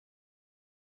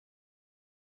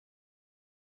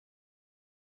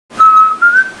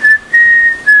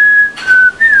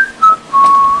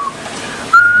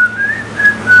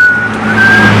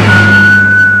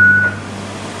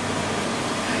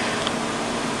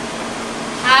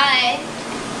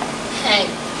Hey,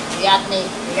 you got any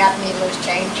loose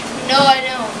change? No, I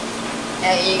don't.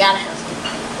 You gotta have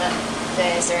some.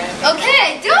 Is there anything?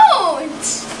 Okay, don't.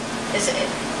 Is it?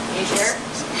 You sure?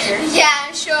 Sure? Yeah,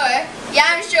 I'm sure. Yeah,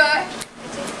 I'm sure.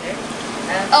 It's in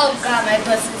there. Oh God, my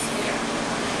bus is here.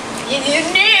 You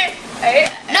need.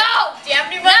 No. Do you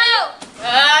have any money? No.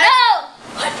 No.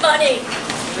 What money?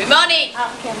 Give me money.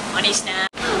 Okay. Money snap.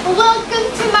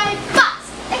 Welcome to my bus.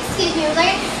 Excuse me,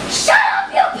 like, shut up,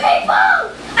 you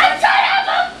people! I'm trying to have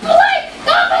a polite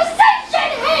conversation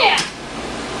here.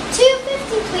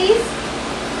 $2.50, please.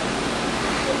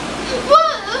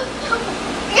 Well,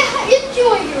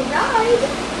 enjoy your ride.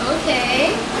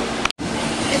 Okay.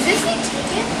 Is this thing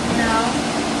taken? No.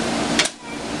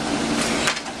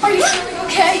 Are you feeling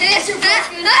okay? Yes, you're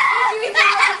broken. You eat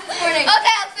breakfast this morning.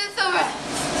 Okay, I'll sit over.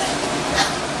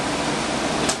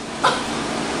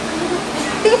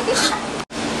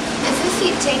 Is this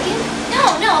seat taken?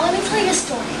 No, let me tell you a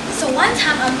story. So one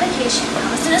time on vacation,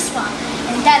 I was in a swamp,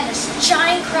 and then this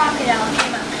giant crocodile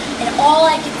came out, and all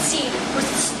I could see was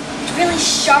this really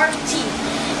sharp teeth,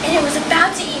 and it was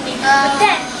about to eat me, but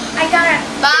then I got a...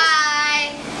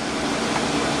 Bye!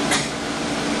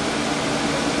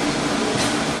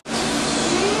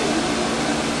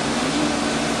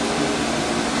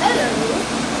 Hello?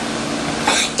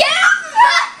 Get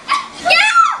out! Get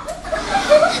out!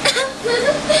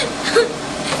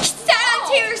 Sat on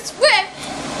Taylor Swift.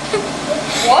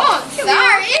 Whoa,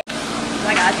 sorry. Oh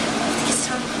my God. It's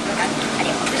time. Oh my God. I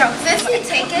didn't want to talk. Is this seat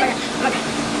taken? Oh my God.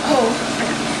 Oh my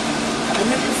God. Is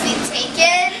this seat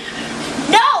taken?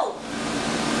 No!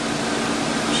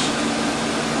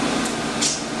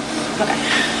 Oh my God.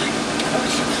 Oh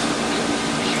shit.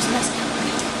 Here's the mess.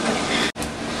 Okay.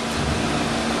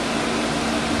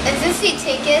 Is this seat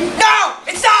taken? No!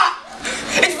 It's not!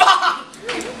 It's fine!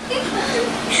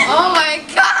 Oh my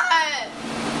God!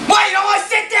 Why, you don't want to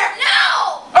sit there?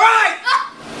 No! Alright!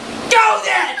 Go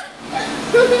then!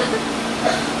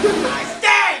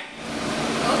 Stay!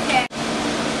 Okay.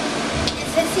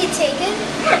 Is this seat taken?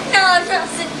 No, I'm not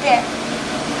sitting there.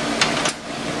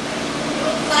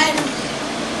 Finally.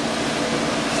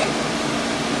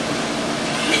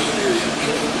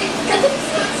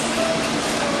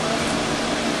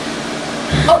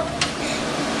 Oh.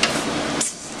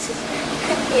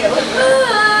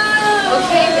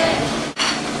 Okay then.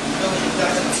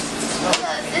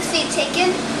 Is this seat taken?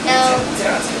 No.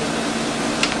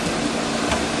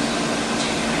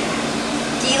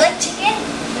 Do you like chicken?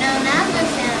 No, not a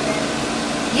fan of it.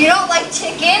 You don't like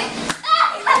chicken?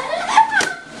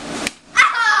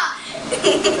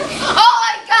 Oh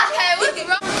my God, what's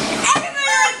wrong? Everybody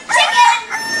likes chicken!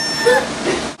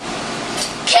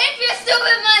 Keep your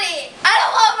stupid money! I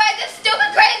don't want to ride this stupid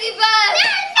crazy bus!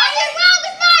 There's nothing wrong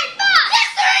with my bus! Yes,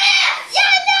 there is!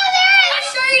 Yeah, no, there is! I'm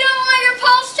sure you don't want your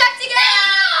pulse checked again?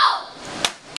 No!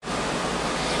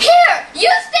 Here, you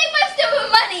take my stupid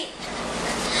money!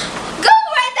 Go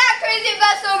ride that crazy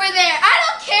bus over there! I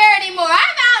don't care anymore!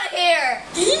 I'm out of here!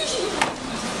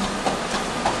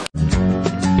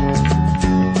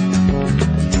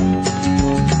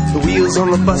 The wheels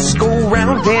on the bus go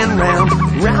round and round,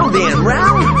 round and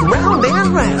round, round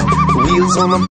and round. The wheels on the